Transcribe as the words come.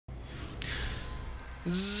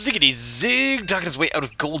Ziggity zig! Talking his way out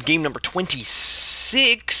of gold game number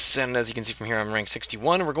 26. And as you can see from here, I'm ranked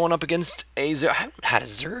 61. And we're going up against a Zerg. I haven't had a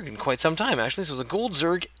Zerg in quite some time, actually. So it's a gold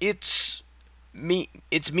Zerg. It's me,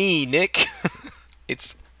 Nick.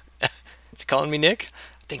 it's. Is he calling me Nick?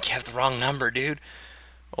 I think you have the wrong number, dude.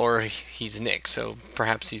 Or he's Nick, so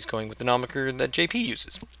perhaps he's going with the nomiker that JP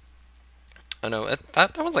uses. Oh no,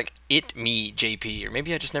 that one's like it me JP, or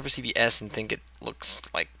maybe I just never see the S and think it looks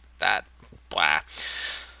like that. Blah.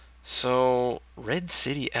 So Red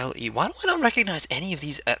City LE. Why do I not recognize any of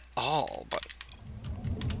these at all? But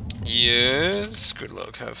yes, good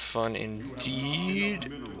luck, have fun indeed.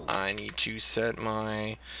 I need to set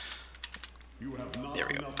my. There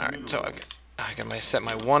we go. All right, so I got set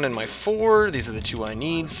my 1 and my 4. These are the 2 I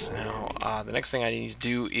need. Now, the next thing I need to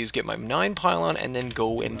do is get my 9 pylon and then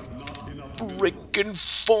go and frickin'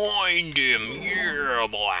 find him. Yeah,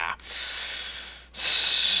 boy.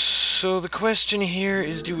 So the question here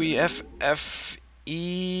is, do we FFE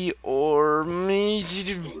or me?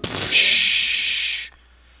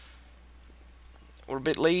 We're a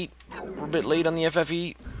bit late. We're a bit late on the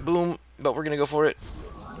FFE. Boom. But we're gonna go for it.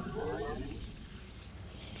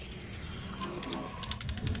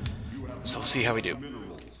 So we'll see how we do.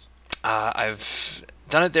 I've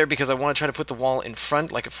done it there because I want to try to put the wall in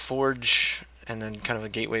front, like a forge, and then kind of a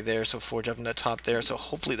gateway there, so forge up in the top there, so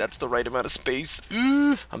hopefully that's the right amount of space.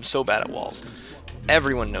 I'm so bad at walls.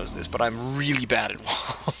 Everyone knows this, but I'm really bad at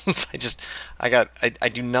walls. I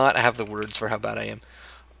do not have the words for how bad I am.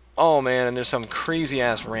 Oh man, and there's some crazy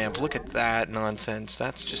ass ramp. Look at that nonsense.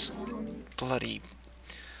 That's just bloody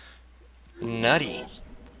nutty.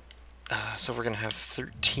 So we're going to have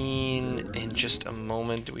 13 in just a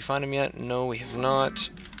moment. Did we find him yet? No, we have not.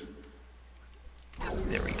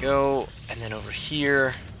 There we go. And then over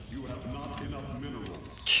here.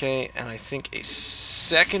 Okay, and I think a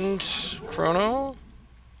second chrono.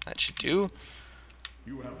 That should do.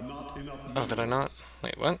 Oh, did I not?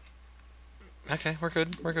 Wait, what? Okay, we're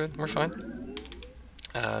good. We're good. We're fine.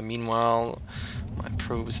 Meanwhile, my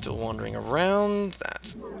probe is still wandering around.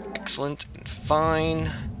 That's excellent and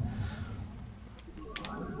fine.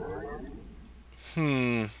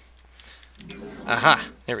 Aha!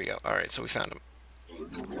 There we go. Alright, so we found him.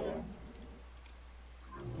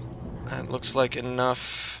 That looks like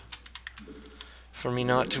enough for me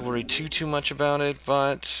not to worry too much about it,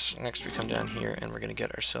 but next we come down here and we're going to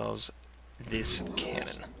get ourselves this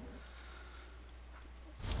cannon.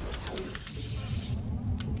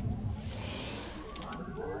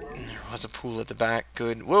 And there was a pool at the back.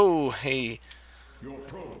 Good. Whoa! Hey! Your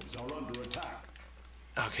probes are under attack.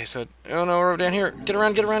 Okay, so... Oh no, we're down here. Get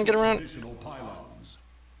around, get around, get around!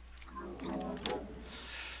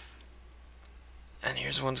 And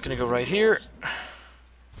here's one's gonna go right here.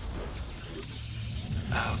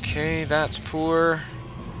 Okay, that's poor.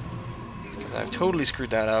 Because I've totally screwed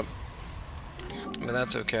that up. But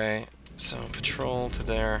that's okay. So, patrol to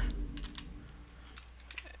there.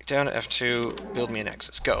 Down to F2, build me a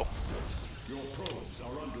nexus. Go. Your probes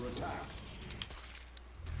are under attack.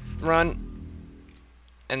 Run.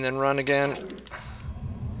 And then run again.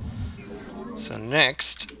 So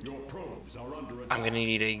next, I'm going to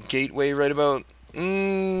need a gateway right about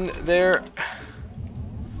there.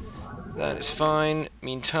 That is fine.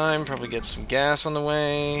 Meantime, probably get some gas on the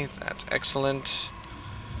way. That's excellent.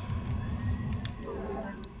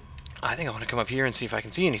 I think I want to come up here and see if I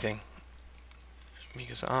can see anything,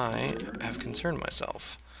 because I have concerned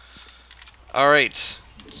myself. Alright,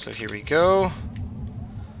 so here we go.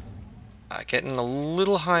 Getting a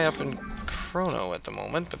little high up in chrono at the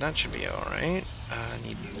moment, but that should be alright.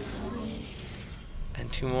 Need...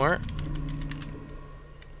 And 2 more.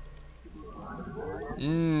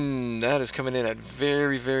 That is coming in at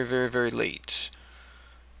very late.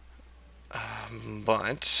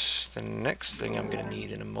 But the next thing I'm going to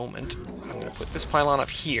need in a moment, I'm going to put this pylon up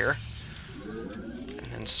here,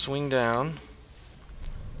 and then swing down.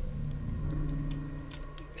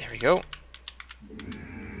 There we go.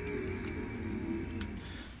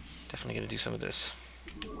 Definitely going to do some of this.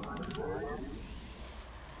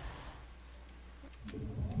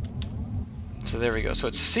 So there we go. So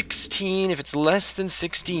it's 16. If it's less than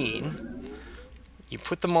 16, you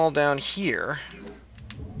put them all down here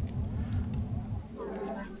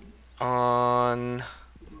on...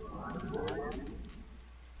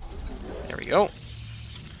 There we go.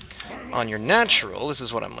 On your natural, this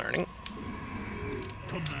is what I'm learning.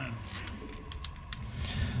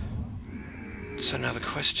 So now the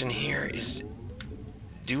question here is,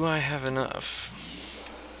 do I have enough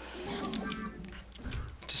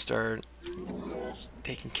to start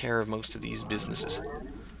taking care of most of these businesses?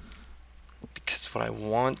 Because what I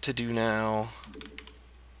want to do now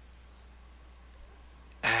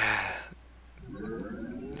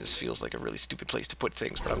this feels like a really stupid place to put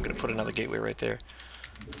things, but I'm going to put another gateway right there.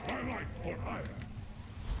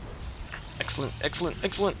 Excellent, excellent,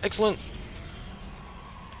 excellent, excellent.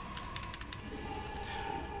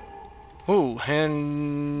 Oh,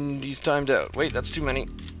 and he's timed out. Wait, that's too many.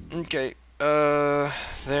 Okay,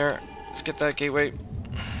 there. Let's get that gateway.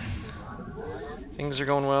 Things are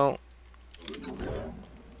going well.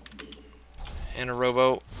 And a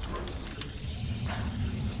robo.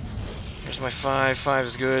 There's my 5. 5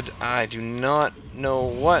 is good. I do not know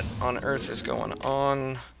what on earth is going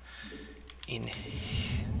on in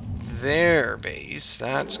their base.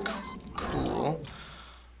 That's cool.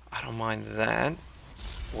 I don't mind that.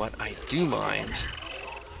 What I do mind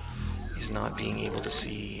is not being able to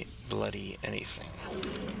see bloody anything.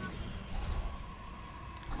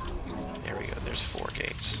 There we go. There's 4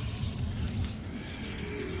 gates.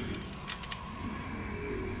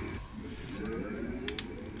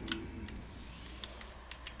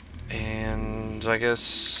 And I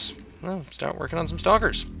guess, well, start working on some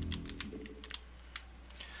stalkers.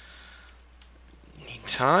 Need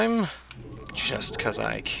time, just because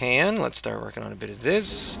I can. Let's start working on a bit of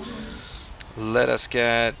this. Let us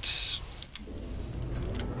get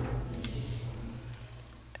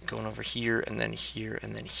going over here, and then here,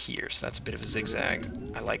 and then here. So that's a bit of a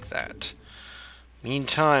zigzag. I like that.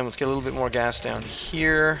 Meantime, let's get a little bit more gas down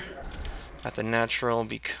here at the natural,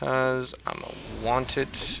 because I'm gonna want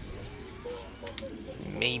it.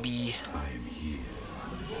 Maybe.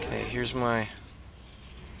 Okay, here's my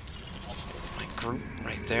group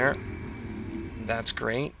right there. That's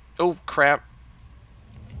great. Oh, crap.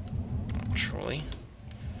 Actually.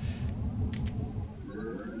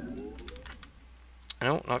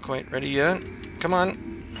 No, not quite ready yet. Come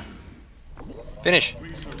on. Finish.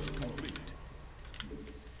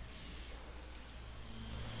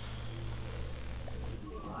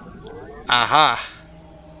 Aha.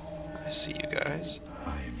 I see you guys.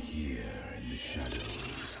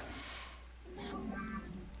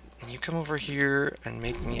 You come over here and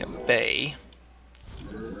make me a bay.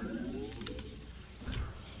 I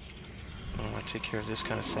want to take care of this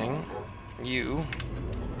kind of thing. You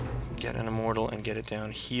get an immortal and get it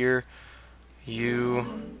down here.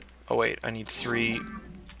 You... Oh wait, I need 3.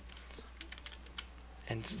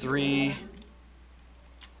 And 3.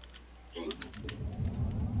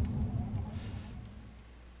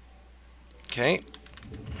 Okay.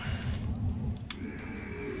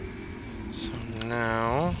 So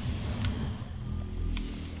now...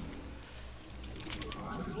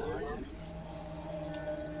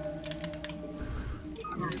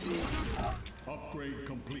 Upgrade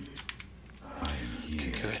complete.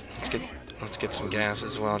 Okay, good. Let's get some gas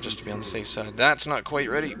as well, just to be on the safe side. That's not quite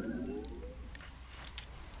ready.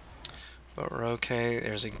 But we're okay.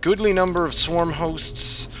 There's a goodly number of swarm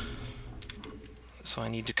hosts. So I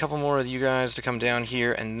need a couple more of you guys to come down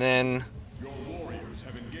here, and then... Your warriors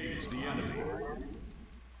have engaged the enemy.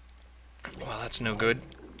 Well, that's no good.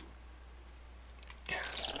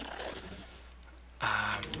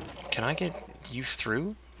 Can I get you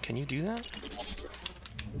through? Can you do that?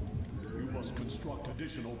 You must construct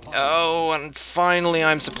additional pylons. Oh, and finally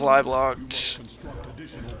I'm supply blocked. Construct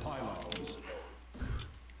additional pylons.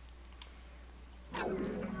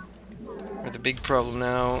 But the big problem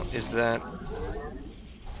now is that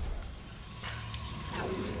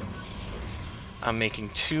I'm making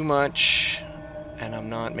too much, and I'm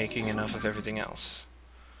not making enough of everything else.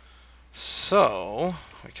 So,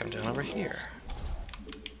 we come down over here.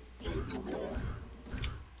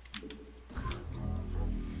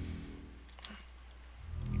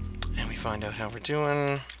 And we find out how we're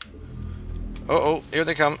doing. Oh, here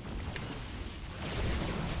they come.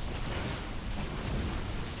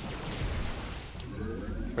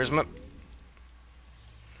 Where's my...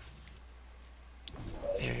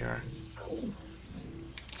 Here you are.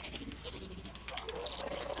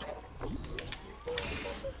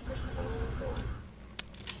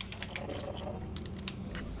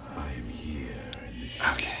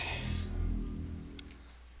 Okay.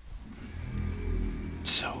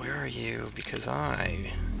 So where are you? Because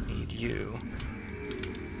I need you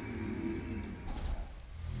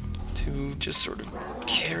to just sort of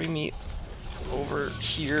carry me over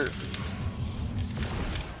here.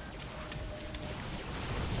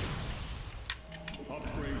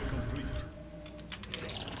 Upgrade complete.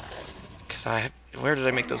 Because where did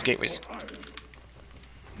I make those gateways?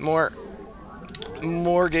 More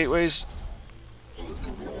gateways.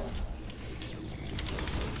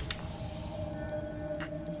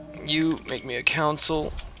 You make me a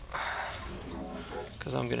council,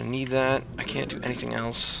 because I'm gonna need that. I can't do anything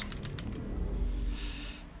else.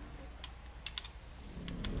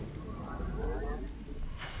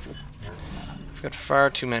 I've got far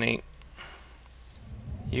too many.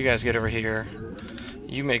 You guys get over here.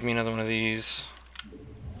 You make me another one of these.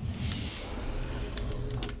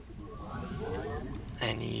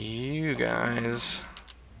 And you guys...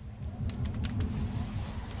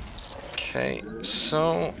 Okay,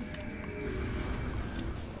 so...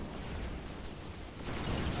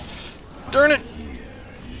 Darn it!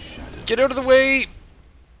 Get out of the way!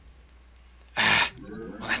 Ah,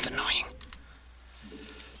 well, that's annoying.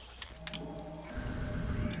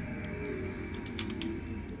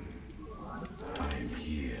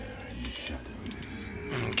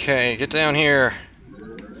 Okay, get down here.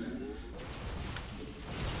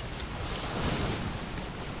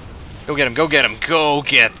 Go get him, go get him, go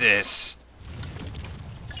get this!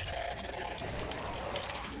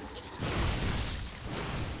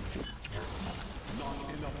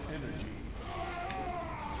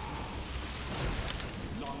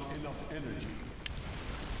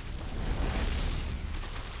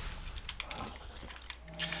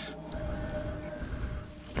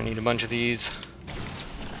 I need a bunch of these.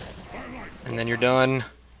 And then you're done.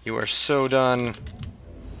 You are so done.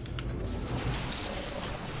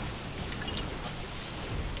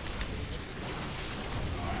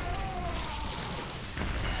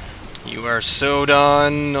 You are so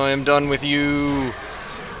done. I am done with you.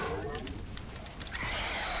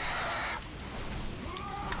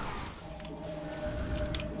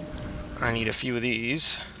 I need a few of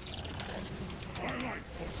these.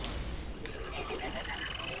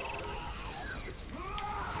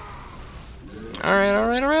 Alright,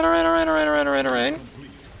 alright, alright, alright, alright, alright, alright, alright, alright.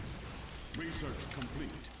 Research complete.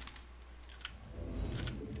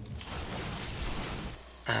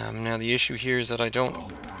 Now the issue here is that I don't... I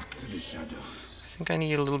think I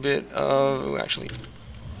need a little bit of... Ooh, actually...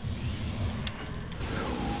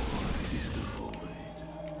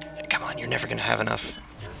 Come on, you're never gonna have enough.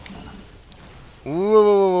 Whoa, whoa,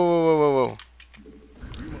 whoa, whoa, whoa, whoa, whoa.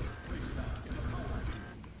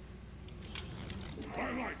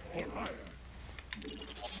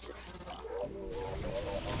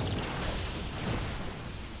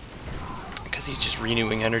 Because he's just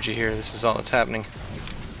renewing energy here, this is all that's happening.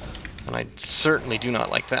 And I certainly do not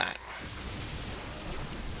like that.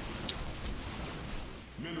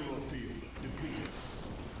 Mineral field depleted.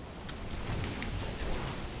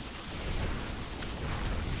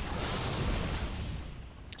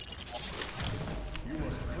 You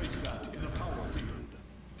must place that in a power field.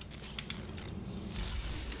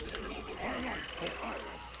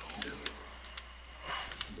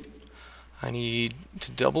 I need to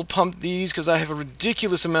double pump these because I have a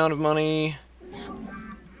ridiculous amount of money.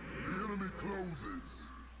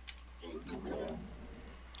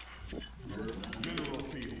 Mineral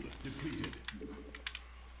field depleted.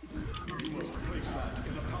 You must place that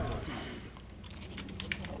in a power field.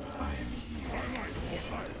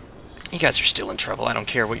 You guys are still in trouble. I don't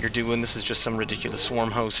care what you're doing. This is just some ridiculous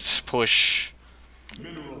swarm host push.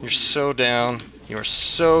 You're so down. You are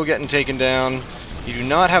so getting taken down. You do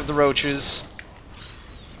not have the roaches.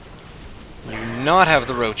 You do not have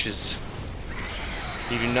the roaches.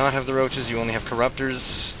 You do not have the roaches. You only have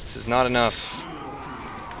corruptors. This is not enough.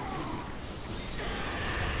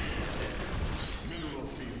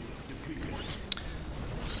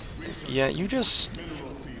 Yeah, you just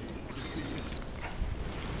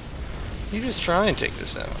try and take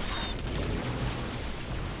this out.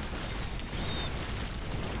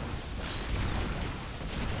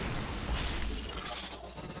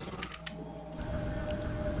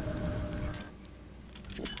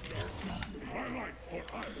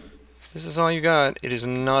 If this is all you got, it is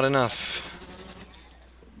not enough.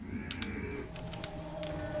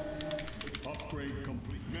 Upgrade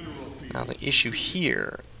complete. Mineral field. Now the issue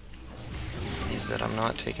here is that I'm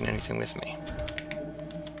not taking anything with me.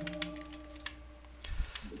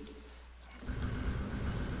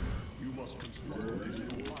 You must construct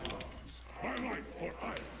additional pylons.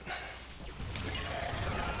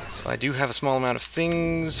 So I do have a small amount of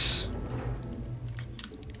things.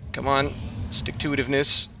 Come on,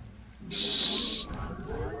 stick-to-itiveness.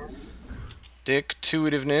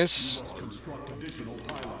 Stick-to-itiveness. Construct additional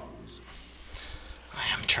pylons. I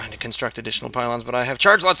am trying to construct additional pylons, but I have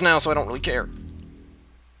charge lots now, so I don't really care.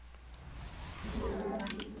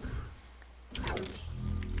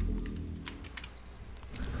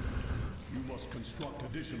 You must construct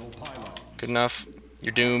additional pylons. Good enough.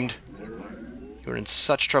 You're doomed. You're in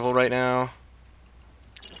such trouble right now.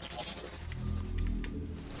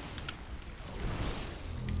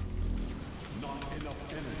 Not enough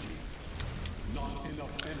energy. Not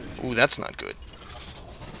enough energy. Ooh, that's not good.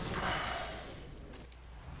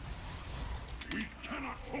 We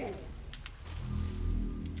cannot hold.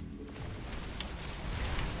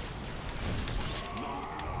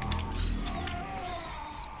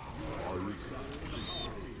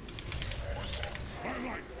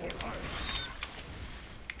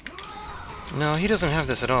 No, he doesn't have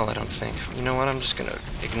this at all, I don't think. You know what, I'm just gonna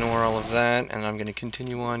ignore all of that, and I'm gonna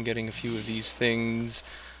continue on getting a few of these things,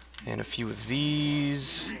 and a few of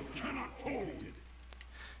these.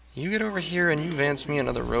 You get over here and you advance me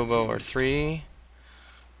another robo or 3.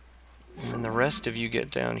 And then the rest of you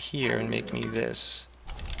get down here and make me this.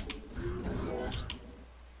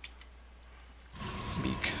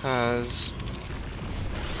 Because...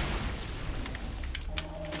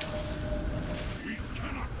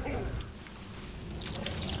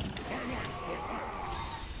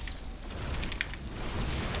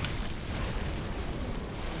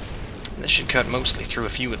 this should cut mostly through a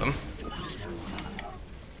few of them.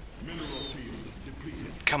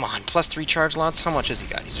 Come on, plus 3 charge lots. How much has he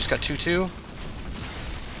got? He's just got 2-2.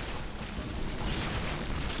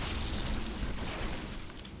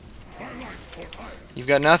 You've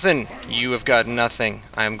got nothing. You have got nothing.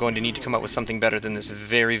 I am going to need to come up with something better than this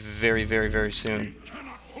very, very, very, very soon.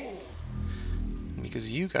 Because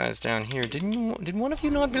you guys down here, did one of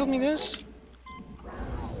you not build me this?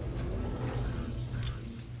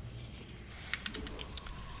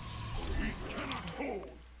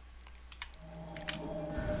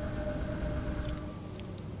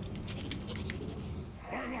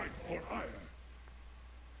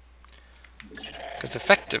 Because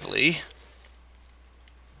effectively...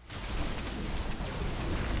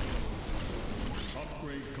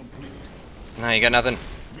 no, you got nothing.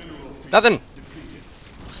 Nothing!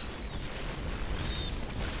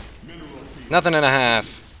 Nothing and a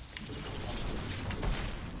half.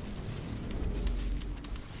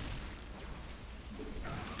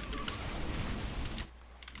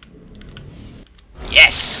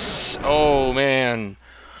 Yes! Oh, man.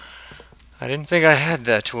 I didn't think I had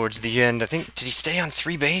that towards the end. I think... did he stay on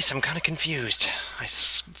 3 base? I'm kind of confused. I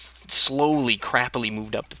slowly, crappily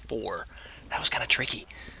moved up to 4. That was kind of tricky.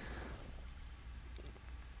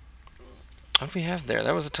 What do we have there?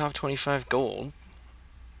 That was a top 25 gold.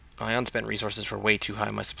 My unspent resources were way too high.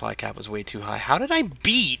 My supply cap was way too high. How did I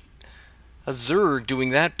beat a Zerg doing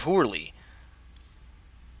that poorly?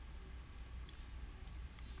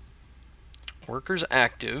 Workers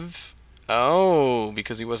active. Oh,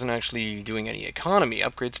 because he wasn't actually doing any economy.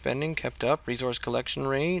 Upgrade spending kept up. Resource collection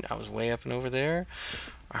rate, I was way up and over there.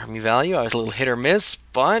 Army value, I was a little hit or miss,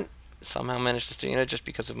 but somehow managed to stay in it just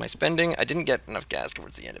because of my spending. I didn't get enough gas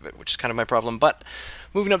towards the end of it, which is kind of my problem, but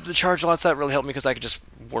moving up to the charge lots, that really helped me because I could just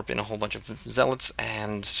warp in a whole bunch of zealots,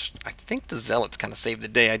 and I think the zealots kind of saved the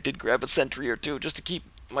day. I did grab a sentry or 2 just to keep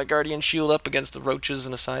my guardian shield up against the roaches,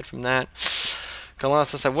 and aside from that,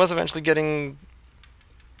 Colossus, I was eventually getting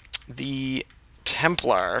the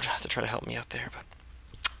Templar to try to help me out there, but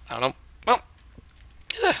I don't know. Well,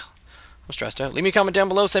 yeah. I'm stressed out. Leave me a comment down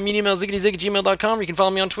below. Send me an email, ziggityzig@gmail.com. You can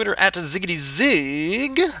follow me on Twitter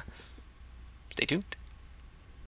 @ziggityzig. Stay tuned.